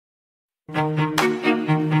Hello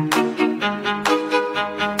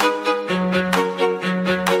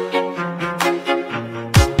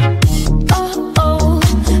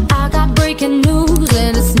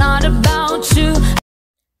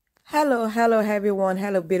everyone,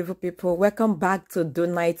 hello beautiful people, welcome back to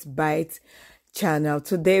DunniteBite channel.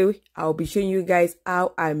 Today I'll be showing you guys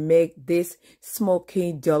how I make this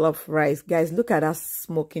smoky jollof rice. Guys, look at that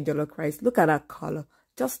smoky jollof rice, look at that color.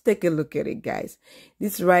 Just take a look at it, guys.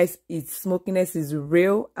 This rice, its smokiness is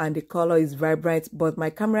real and the color is vibrant, but my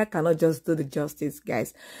camera cannot just do the justice,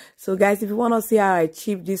 guys. So guys, if you want to see how I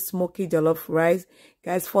achieve this smoky jollof rice,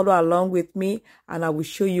 guys, follow along with me and I will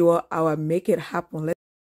show you how I make it happen.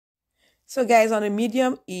 So guys, on a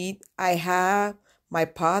medium heat, I have my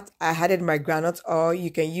pot. I added my groundnut oil.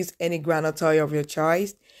 You can use any groundnut oil of your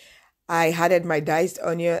choice. I added my diced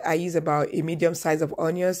onion. I use about a medium size of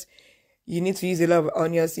onions. You need to use a lot of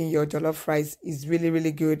onions in your jollof rice. It's really,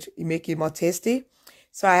 really good. It makes it more tasty.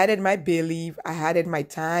 So I added my bay leaf. I added my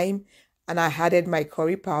thyme. And I added my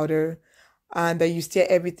curry powder. And you stir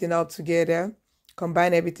everything all together.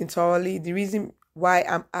 Combine everything thoroughly. The reason why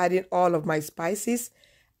I'm adding all of my spices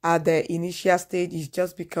at the initial stage is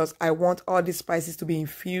just because I want all the spices to be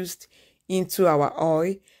infused into our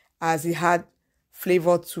oil, as it had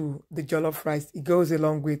flavor to the jollof rice. It goes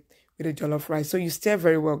along with the jollof rice. So you stir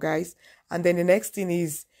very well, guys. And then the next thing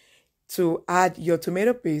is to add your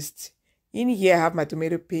tomato paste. In here I have my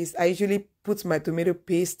tomato paste. I usually put my tomato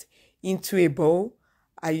paste into a bowl.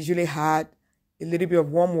 I usually add a little bit of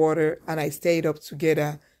warm water and I stir it up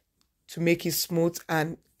together to make it smooth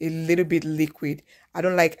and a little bit liquid. I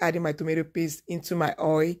don't like adding my tomato paste into my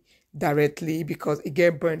oil directly because it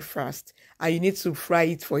gets burnt fast and you need to fry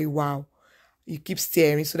it for a while. You keep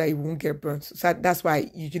stirring so that it won't get burnt. So that's why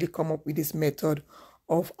I usually come up with this method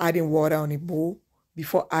of adding water on a bowl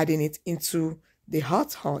before adding it into the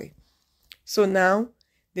hot oil. So now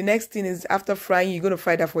the next thing is, after frying, you're going to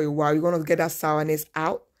fry that for a while. You're going to get that sourness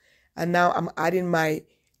out. And now I'm adding my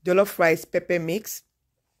jollof rice pepper mix.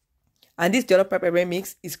 And this jollof pepper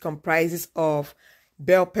mix comprises of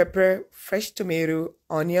bell pepper, fresh tomato,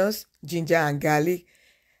 onions, ginger and garlic,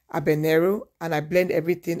 habanero, and I blend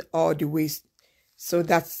everything all the way. So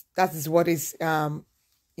that is what is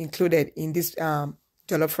included in this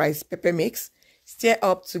jollof rice pepper mix. Stir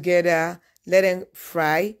up together, let them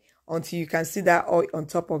fry until you can see that oil on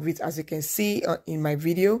top of it, as you can see in my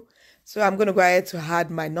video. So I'm going to go ahead to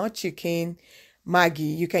add my Knorr chicken Maggie.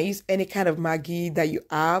 You can use any kind of Maggie that you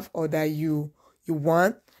have or that you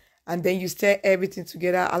want, and then you stir everything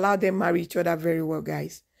together. Allow them marry each other very well,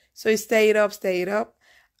 guys. So you stir it up,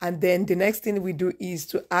 and then the next thing we do is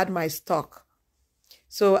to add my stock.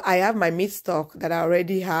 So I have my meat stock that I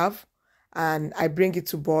already have, and I bring it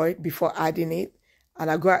to boil before adding it,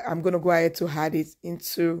 and I'm going to go ahead to add it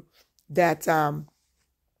into that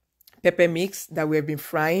pepper mix that we have been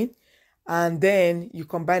frying. And then you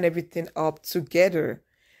combine everything up together.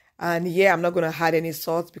 And yeah, I'm not going to add any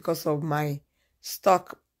salt because of my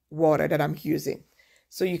stock water that I'm using.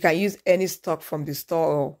 So you can use any stock from the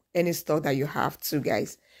store or any stock that you have too,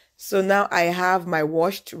 guys. So now I have my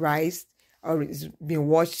washed rice, or it's been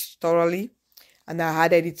washed thoroughly, and I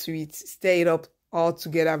added it to it. Stir it up all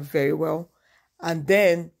together very well. And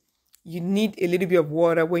then you need a little bit of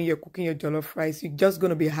water when you're cooking your jollof rice. You're just going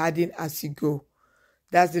to be adding as you go.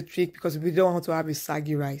 That's the trick, because we don't want to have a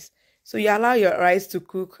saggy rice. So you allow your rice to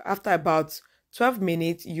cook. After about 12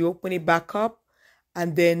 minutes, you open it back up,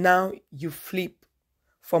 and then now you flip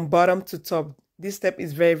from bottom to top. This step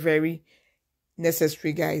is very, very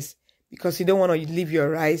necessary, guys, because you don't want to leave your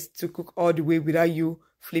rice to cook all the way without you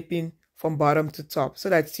flipping from bottom to top, so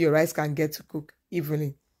that your rice can get to cook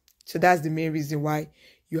evenly. So that's the main reason why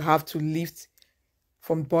you have to lift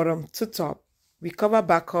from bottom to top. We cover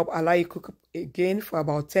back up, allow you cook again for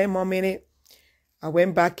about 10 more minutes. I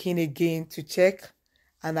went back in again to check,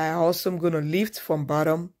 and I also am going to lift from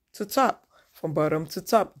bottom to top,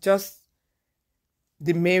 just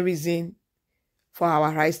the main reason for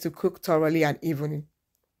our rice to cook thoroughly and evenly.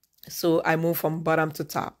 So I move from bottom to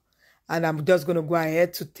top, and I'm just going to go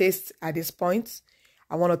ahead to taste at this point.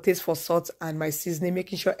 I want to taste for salt and my seasoning,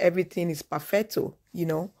 making sure everything is perfecto, you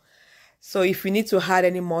know. So if you need to add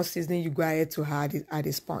any more seasoning, you go ahead to add it at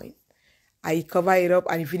this point. I cover it up,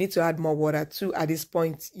 and if you need to add more water too, at this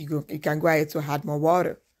point, you can go ahead to add more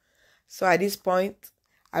water. So at this point,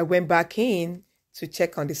 I went back in to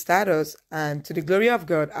check on the status, and to the glory of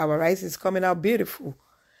God, our rice is coming out beautiful.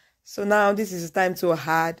 So now this is the time to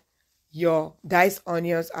add your diced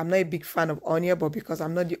onions. I'm not a big fan of onion, but because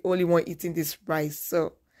I'm not the only one eating this rice,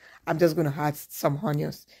 so I'm just going to add some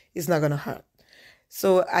onions. It's not going to hurt.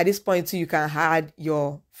 So at this point too, you can add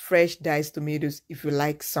your fresh diced tomatoes if you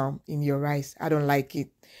like some in your rice. I don't like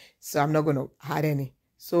it, so I'm not going to add any.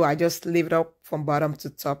 So I just leave it up from bottom to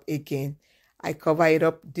top again. I cover it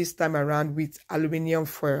up this time around with aluminum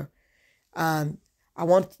foil. And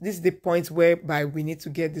this is the point whereby we need to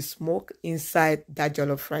get the smoke inside that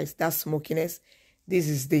jollof rice, that smokiness. This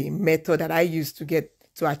is the method that I use to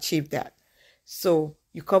achieve that. So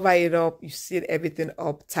you cover it up, you seal everything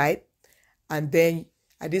up tight. And then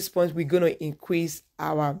at this point, we're going to increase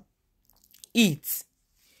our heat.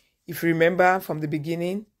 If you remember from the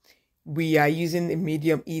beginning, we are using a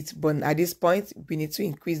medium heat, but at this point, we need to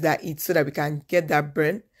increase that heat so that we can get that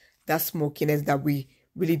burn, that smokiness that we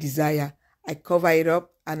really desire. I cover it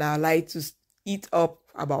up and I allow it to heat up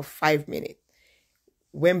about 5 minutes.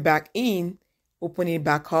 Went back in, open it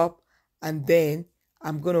back up, and then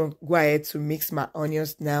I'm going to go ahead to mix my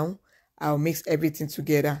onions now. I'll mix everything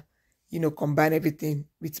together. Combine everything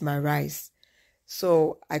with my rice.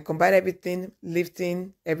 So I combine everything,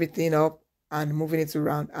 lifting everything up and moving it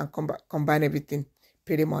around and combine everything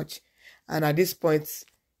pretty much. And at this point,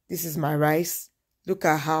 this is my rice. Look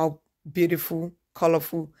at how beautiful,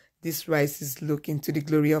 colorful this rice is looking, to the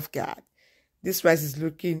glory of God. This rice is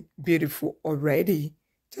looking beautiful already,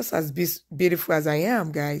 just as beautiful as I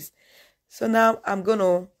am, guys. So now I'm going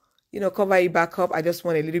to, cover it back up. I just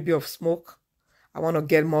want a little bit of smoke. I want to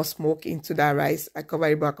get more smoke into that rice. I cover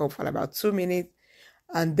it back up for about 2 minutes.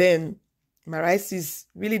 And then my rice is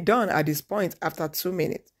really done at this point after 2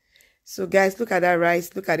 minutes. So guys, look at that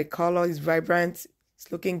rice. Look at the color. It's vibrant.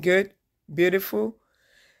 It's looking good. Beautiful.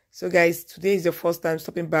 So guys, today is your first time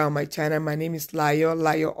stopping by on my channel. My name is Layo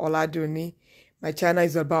Oladuni. My channel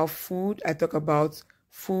is about food. I talk about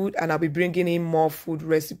food and I'll be bringing in more food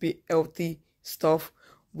recipe, healthy stuff.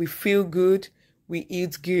 We feel good. We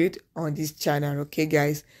eat good on this channel, okay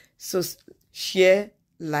guys? So share,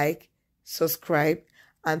 like, subscribe,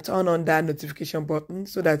 and turn on that notification button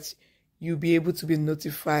so that you'll be able to be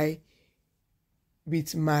notified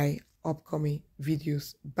with my upcoming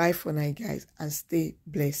videos. Bye for now, guys, and stay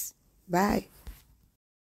blessed. Bye.